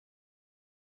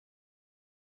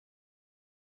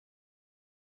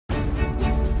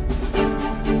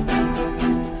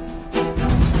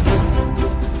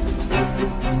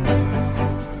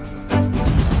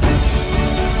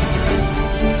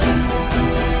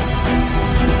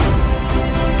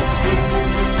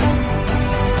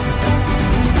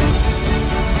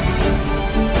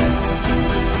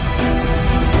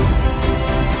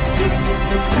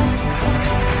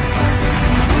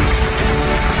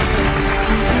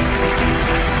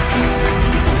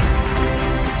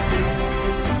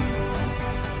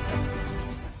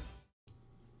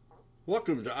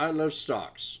Welcome to I Love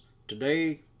Stocks.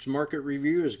 Today's market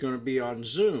review is going to be on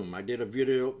Zoom. I did a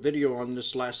video on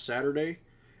this last Saturday,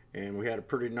 and we had a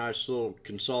pretty nice little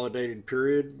consolidated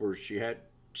period where she had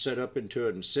set up into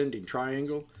an ascending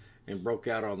triangle and broke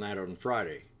out on that on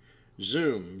Friday.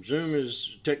 Zoom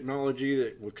is technology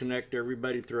that will connect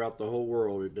everybody throughout the whole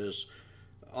world. It does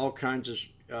all kinds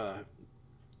of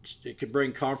it could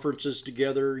bring conferences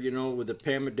together, with the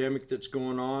pandemic that's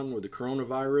going on with the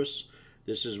coronavirus.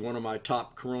 This is one of my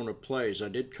top Corona plays. I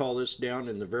did call this down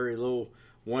in the very low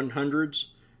 100s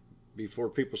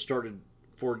before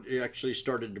it actually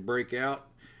started to break out.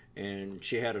 And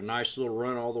she had a nice little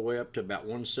run all the way up to about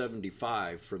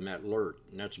 175 from that alert.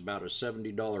 And that's about a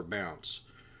 $70 bounce.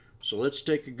 So let's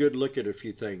take a good look at a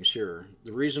few things here.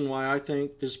 The reason why I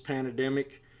think this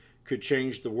pandemic could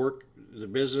change the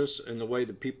business, and the way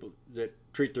the people that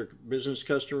treat their business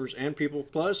customers and people,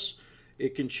 plus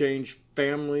it can change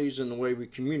families and the way we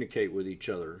communicate with each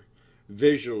other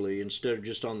visually instead of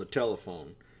just on the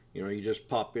telephone. You just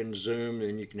pop in Zoom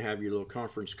and you can have your little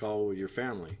conference call with your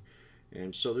family.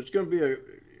 And so there's going to be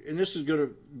and this is going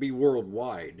to be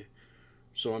worldwide.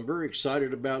 So I'm very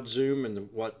excited about Zoom and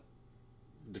what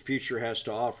the future has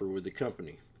to offer with the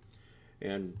company.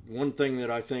 And one thing that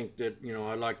I think that,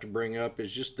 I'd like to bring up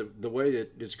is just the way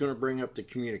that it's going to bring up the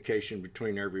communication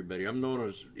between everybody. I'm known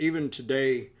as, even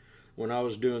today, when I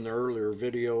was doing the earlier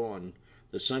video on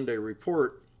the Sunday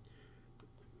report,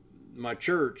 my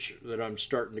church that I'm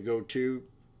starting to go to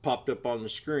popped up on the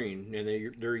screen,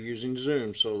 and they're using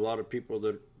Zoom. So a lot of people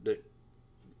that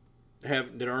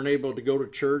aren't able to go to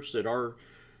church, that are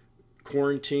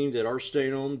quarantined, that are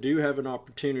staying home, do have an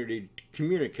opportunity to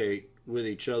communicate with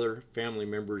each other, family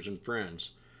members and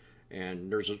friends. And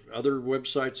there's other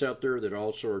websites out there that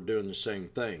also are doing the same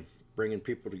thing, bringing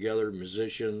people together,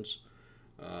 musicians,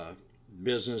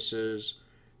 businesses,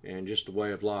 and just a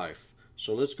way of life.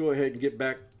 So let's go ahead and get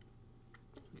back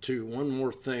to one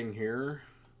more thing here.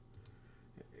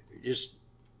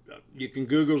 You can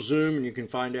Google Zoom and you can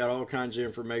find out all kinds of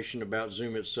information about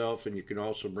Zoom itself, and you can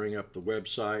also bring up the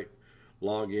website,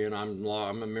 log in. I'm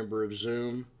a member of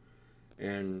Zoom,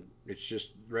 and it's just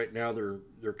right now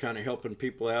they're kind of helping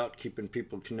people out, keeping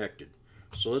people connected.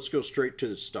 So let's go straight to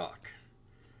the stock.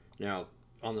 Now,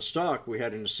 on the stock, we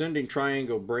had an ascending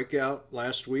triangle breakout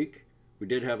last week. We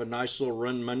did have a nice little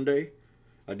run Monday.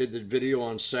 I did the video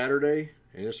on Saturday,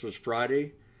 and this was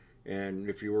Friday. And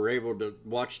if you were able to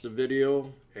watch the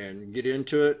video and get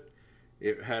into it,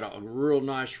 it had a real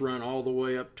nice run all the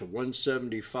way up to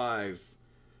 175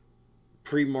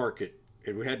 pre-market.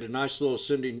 And we had a nice little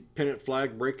ascending pennant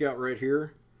flag breakout right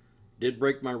here. Did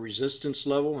break my resistance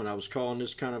level, and I was calling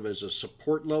this kind of as a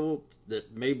support level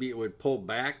that maybe it would pull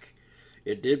back.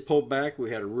 It did pull back.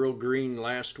 We had a real green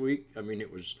last week. I mean,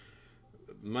 it was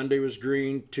Monday was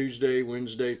green, Tuesday,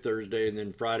 Wednesday, Thursday, and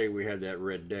then Friday we had that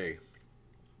red day.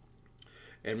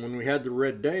 And when we had the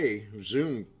red day,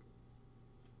 Zoom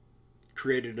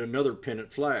created another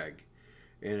pennant flag.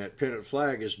 And that pennant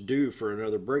flag is due for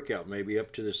another breakout, maybe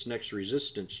up to this next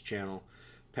resistance channel,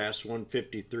 past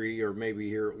 153, or maybe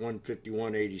here at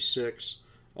 151.86,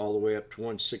 all the way up to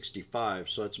 165.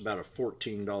 So that's about a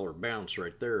 $14 bounce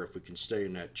right there if we can stay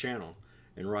in that channel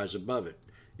and rise above it.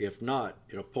 If not,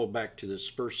 it'll pull back to this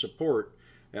first support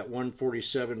at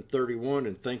 147.31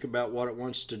 and think about what it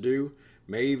wants to do.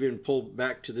 May even pull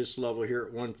back to this level here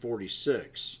at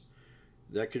 146.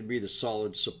 That could be the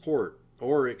solid support.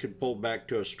 Or it could pull back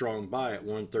to a strong buy at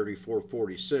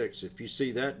 134.46. If you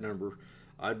see that number,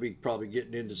 I'd be probably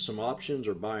getting into some options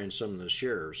or buying some of the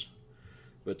shares.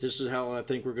 But this is how I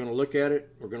think we're going to look at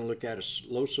it. We're going to look at a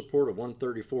low support of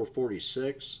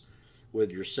 134.46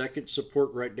 with your second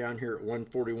support right down here at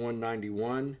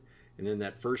 141.91, and then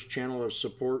that first channel of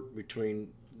support between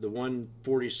the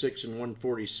 146 and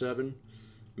 147,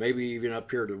 maybe even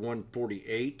up here to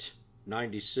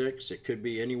 148.96. It could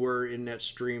be anywhere in that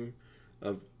stream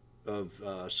of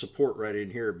support right in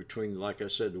here between, like I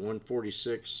said, the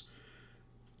 146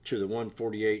 to the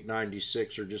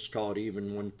 148.96, or just call it even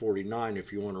 149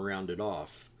 if you want to round it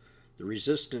off. The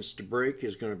resistance to break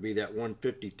is going to be that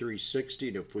 153.60,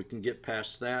 and if we can get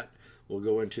past that, we'll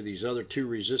go into these other two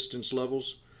resistance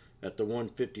levels at the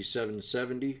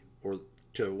 157.70 or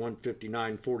to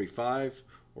 159.45,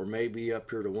 or maybe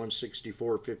up here to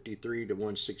 164.53 to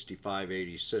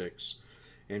 165.86.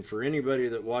 And for anybody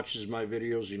that watches my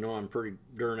videos, I'm pretty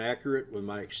darn accurate with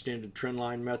my extended trend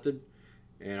line method,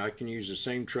 and I can use the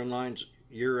same trend lines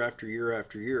year after year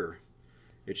after year.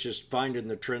 It's just finding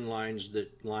the trend lines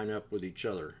that line up with each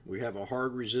other. We have a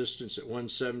hard resistance at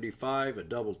 175, a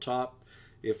double top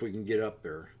if we can get up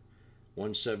there,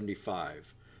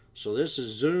 175. So this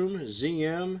is Zoom,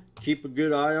 ZM. Keep a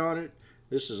good eye on it.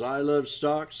 This is I Love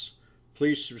Stocks.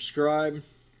 Please subscribe.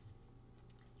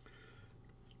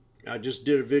 I just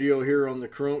did a video here on the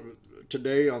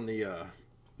today on the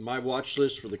my watch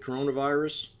list for the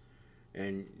coronavirus,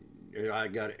 and I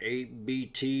got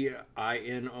ABT,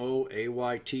 INO,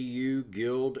 AYTU,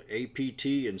 Guild, APT,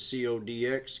 and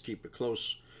CODX. Keep a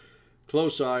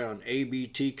close eye on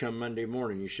ABT come Monday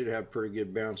morning. You should have pretty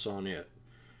good bounce on it.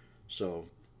 So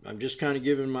I'm just kind of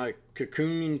giving my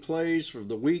cocooning plays for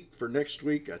the week. For next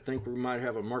week, I think we might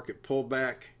have a market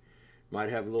pullback, might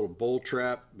have a little bull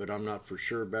trap, but I'm not for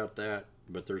sure about that.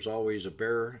 But there's always a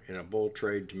bear and a bull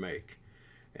trade to make.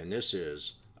 And this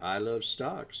is I Love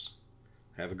Stocks.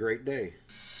 Have a great day.